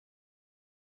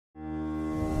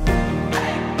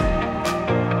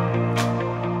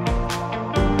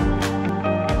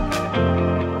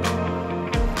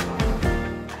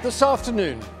This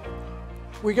afternoon,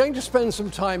 we're going to spend some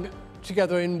time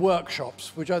together in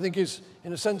workshops, which I think is,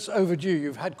 in a sense, overdue.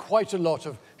 You've had quite a lot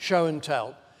of show and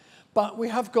tell. But we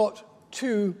have got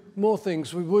two more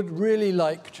things we would really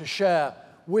like to share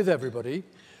with everybody.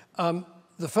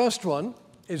 The first one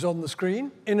is on the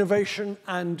screen, innovation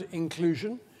and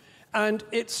inclusion. And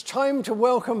it's time to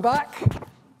welcome back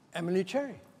Emily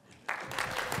Cherry.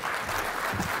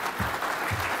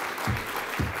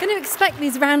 I'm going to expect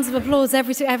these rounds of applause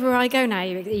everywhere I go now,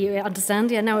 you understand?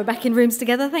 Yeah, now we're back in rooms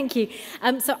together, thank you.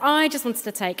 So I just wanted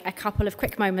to take a couple of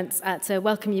quick moments to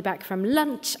welcome you back from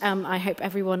lunch. I hope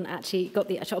everyone actually got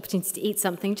the opportunity to eat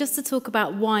something, just to talk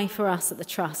about why for us at the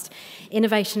Trust,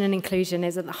 innovation and inclusion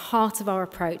is at the heart of our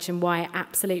approach and why it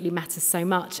absolutely matters so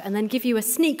much, and then give you a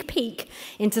sneak peek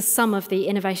into some of the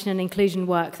innovation and inclusion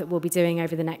work that we'll be doing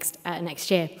over the next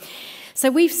year. So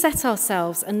we've set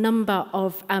ourselves a number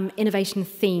of innovation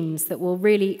themes that will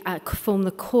really form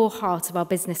the core heart of our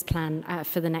business plan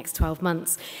for the next 12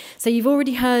 months. So you've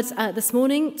already heard this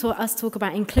morning us talk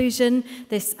about inclusion,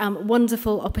 this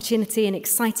wonderful opportunity and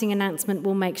exciting announcement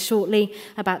we'll make shortly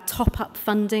about top-up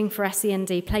funding for SEND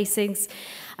placings.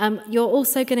 You're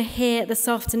also going to hear this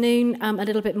afternoon a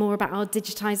little bit more about our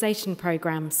digitisation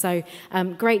programme. So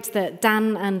great that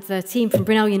Dan and the team from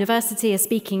Brunel University are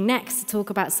speaking next to talk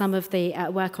about some of the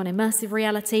work on immersive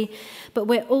reality. But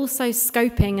we're also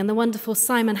scoping, and the wonderful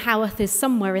Simon Howarth is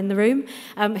somewhere in the room,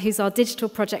 who's our digital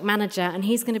project manager, and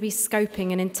he's going to be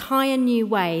scoping an entire new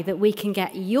way that we can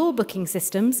get your booking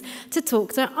systems to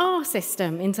talk to our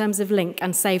system in terms of link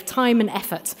and save time and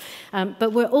effort.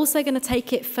 But we're also going to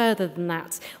take it further than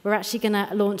that. We're actually going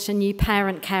to launch a new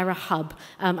parent-carer hub,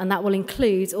 and that will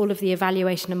include all of the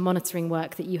evaluation and monitoring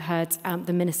work that you heard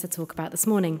the Minister talk about this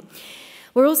morning.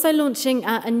 We're also launching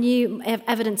a new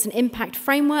evidence and impact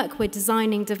framework. We're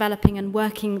designing, developing and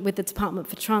working with the Department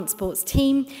for Transport's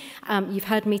team. You've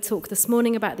heard me talk this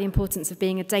morning about the importance of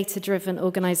being a data-driven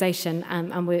organisation,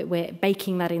 and we're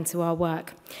baking that into our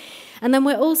work. And then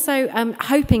we're also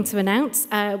hoping to announce,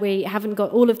 we haven't got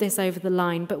all of this over the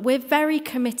line, but we're very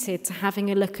committed to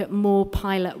having a look at more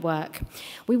pilot work.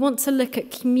 We want to look at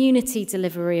community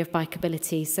delivery of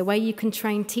bikeability, so where you can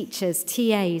train teachers,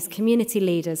 TAs, community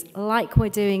leaders, like we're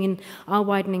doing in our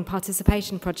widening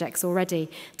participation projects already,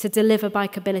 to deliver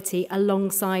bikeability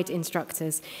alongside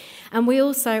instructors. And we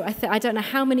also, I don't know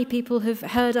how many people have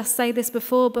heard us say this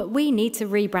before, but we need to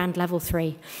rebrand Level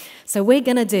 3. So we're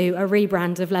going to do a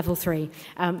rebrand of Level 3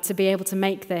 to be able to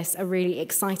make this a really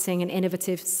exciting and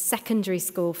innovative secondary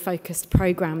school focused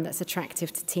programme that's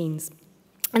attractive to teens.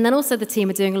 And then also the team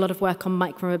are doing a lot of work on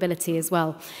micromobility as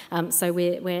well. So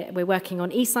we're working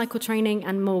on e-cycle training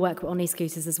and more work on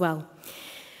e-scooters as well.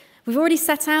 We've already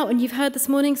set out, and you've heard this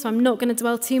morning, so I'm not going to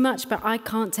dwell too much, but I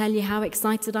can't tell you how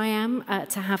excited I am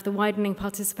to have the widening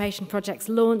participation projects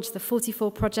launched, the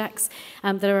 44 projects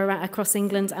that are across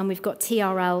England, and we've got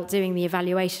TRL doing the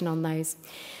evaluation on those.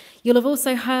 You'll have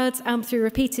also heard through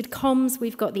repeated comms,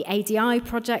 we've got the ADI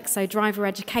project, so driver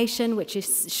education, which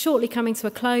is shortly coming to a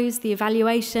close. The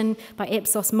evaluation by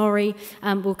Ipsos Mori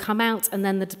will come out, and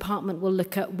then the department will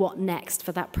look at what next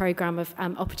for that programme of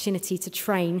opportunity to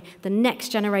train the next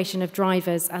generation of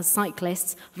drivers as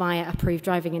cyclists via approved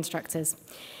driving instructors.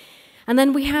 And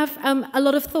then we have a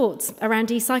lot of thoughts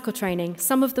around e-cycle training.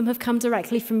 Some of them have come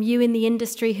directly from you in the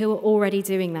industry who are already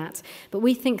doing that. But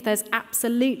we think there's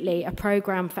absolutely a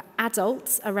programme for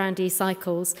adults around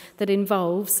e-cycles that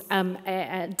involves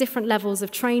different levels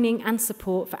of training and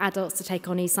support for adults to take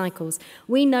on e-cycles.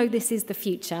 We know this is the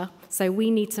future, so we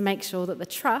need to make sure that the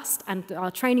Trust and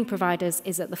our training providers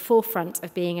is at the forefront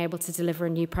of being able to deliver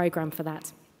a new programme for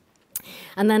that.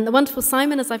 And then the wonderful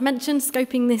Simon, as I've mentioned,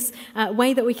 scoping this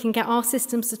way that we can get our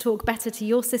systems to talk better to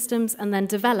your systems and then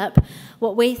develop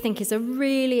what we think is a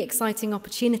really exciting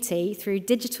opportunity through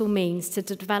digital means to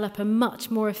develop a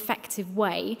much more effective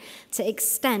way to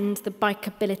extend the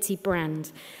Bikeability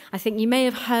brand. I think you may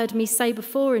have heard me say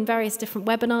before in various different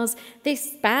webinars,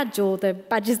 this badge, or the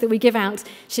badges that we give out,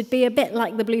 should be a bit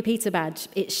like the Blue Peter badge.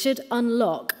 It should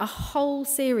unlock a whole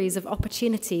series of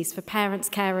opportunities for parents,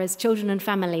 carers, children and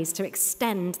families to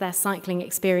extend their cycling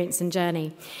experience and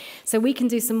journey. So we can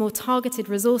do some more targeted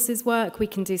resources work, we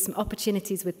can do some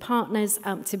opportunities with partners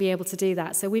to be able to do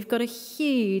that. So we've got a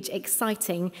huge,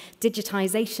 exciting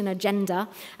digitisation agenda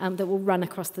that will run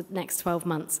across the next 12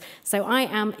 months. So I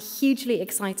am hugely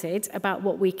excited about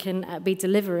what we can be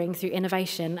delivering through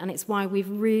innovation, and it's why we've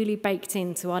really baked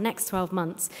into our next 12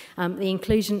 months the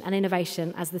inclusion and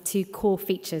innovation as the two core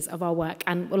features of our work.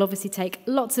 And we'll obviously take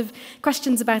lots of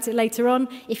questions about it later on.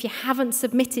 If you haven't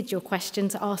submitted your question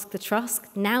to Ask the Trust,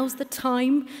 now's the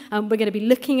time. We're going to be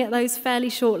looking at those fairly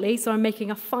shortly, so I'm making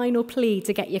a final plea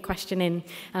to get your question in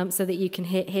so that you can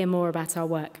hear more about our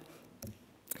work.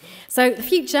 So the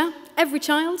future, every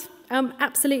child.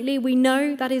 Absolutely, we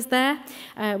know that is there.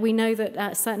 We know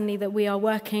that certainly that we are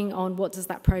working on what does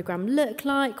that programme look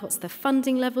like, what's the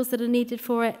funding levels that are needed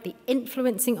for it. The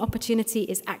influencing opportunity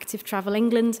is Active Travel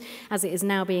England, as it is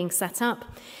now being set up.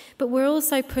 But we're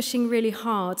also pushing really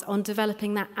hard on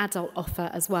developing that adult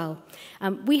offer as well.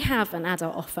 We have an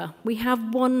adult offer. We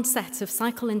have one set of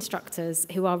cycle instructors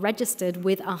who are registered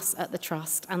with us at the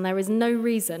Trust, and there is no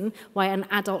reason why an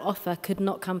adult offer could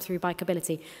not come through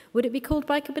Bikeability. Would it be called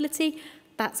Bikeability?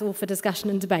 That's all for discussion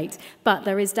and debate. But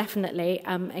there is definitely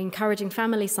encouraging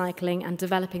family cycling and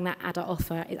developing that adult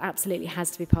offer. It absolutely has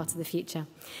to be part of the future.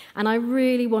 And I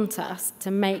really want us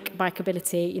to make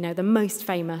Bikeability, you know, the most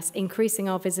famous, increasing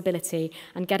our visibility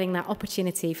and getting that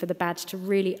opportunity for the badge to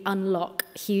really unlock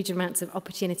huge amounts of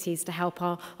opportunities to help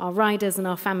our riders and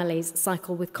our families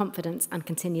cycle with confidence and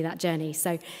continue that journey.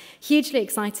 So hugely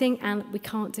exciting, and we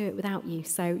can't do it without you.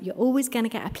 So you're always going to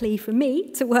get a plea from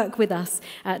me to work with us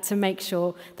to make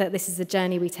sure that this is a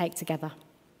journey we take together.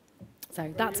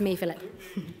 So that's me, Philip.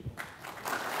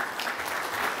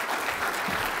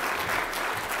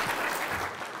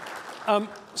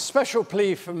 Special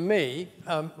plea from me,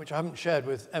 which I haven't shared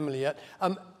with Emily yet.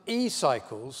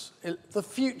 E-cycles, the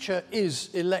future is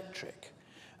electric.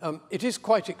 It is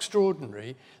quite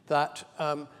extraordinary that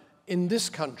in this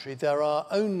country there are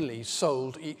only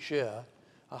sold each year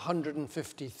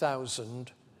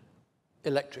 150,000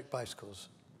 electric bicycles.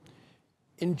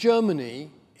 In Germany,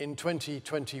 in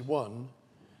 2021,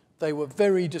 they were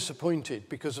very disappointed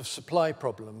because of supply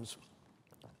problems,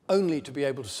 only to be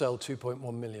able to sell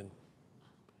 2.1 million.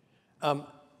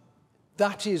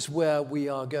 That is where we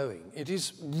are going. It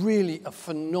is really a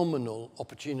phenomenal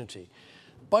opportunity.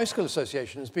 Bicycle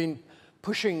Association has been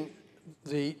pushing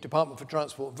the Department for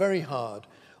Transport very hard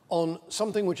on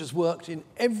something which has worked in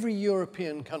every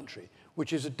European country,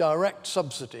 which is a direct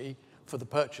subsidy for the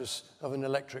purchase of an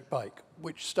electric bike,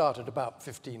 which start at about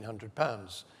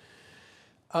 £1,500.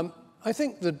 I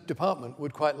think the department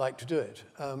would quite like to do it.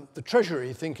 The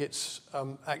Treasury think it's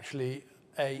actually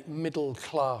a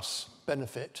middle-class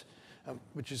benefit,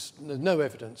 which is there's no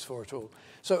evidence for at all.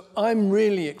 So I'm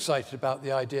really excited about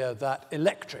the idea that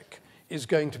electric is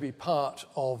going to be part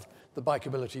of the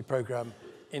Bikeability programme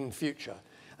in future.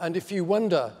 And if you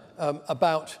wonder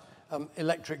about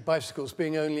electric bicycles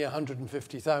being only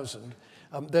 150,000,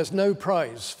 there's no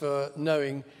prize for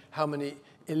knowing how many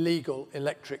illegal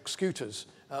electric scooters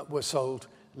were sold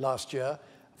last year.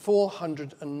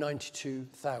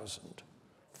 492,000.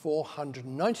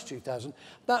 492,000.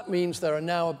 That means there are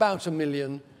now about 1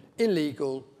 million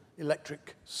illegal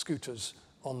electric scooters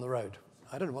on the road.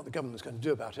 I don't know what the government's going to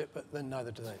do about it, but then neither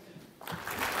do they.